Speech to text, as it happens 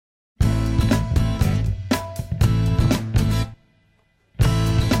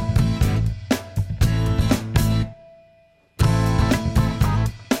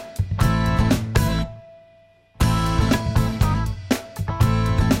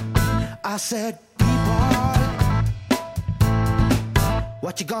I said, people,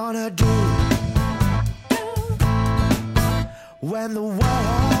 what you gonna do when the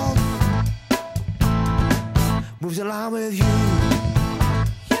world moves along with you?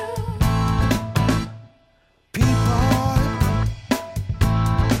 People,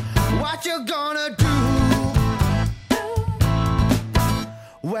 what you gonna do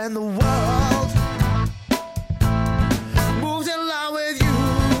when the world moves along with you?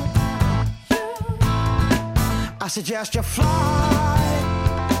 I suggest you fly,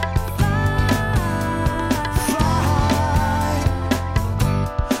 fly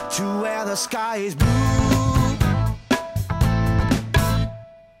to where the sky is blue.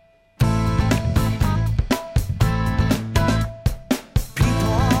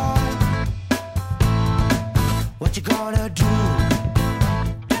 People, what you gonna do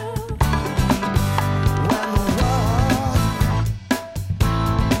when the world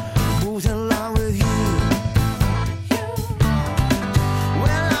moves along with you?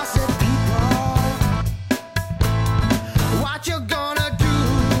 What you gonna do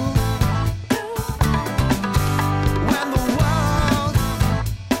when the world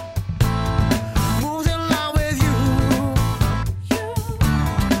moves along with you?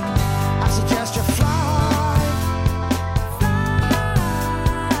 I suggest you fly,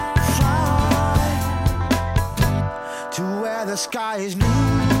 fly to where the sky is new.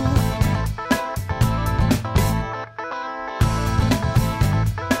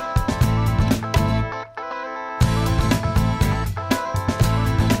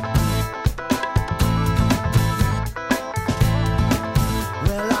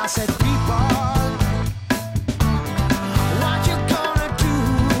 I said, people, what you gonna do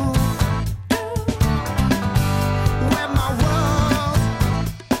when my world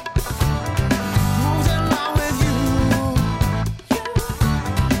moves along with you?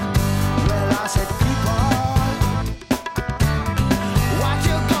 Well, I said, people, what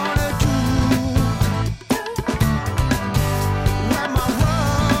you gonna do when my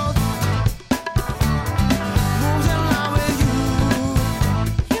world moves along with you?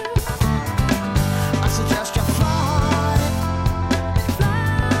 I suggest you fly,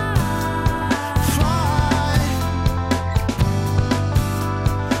 fly, fly,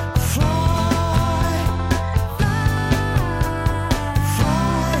 fly,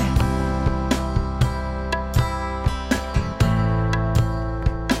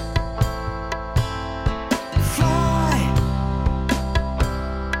 fly.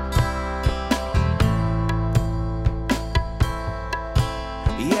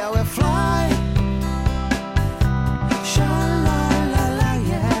 Yeah, we're flying.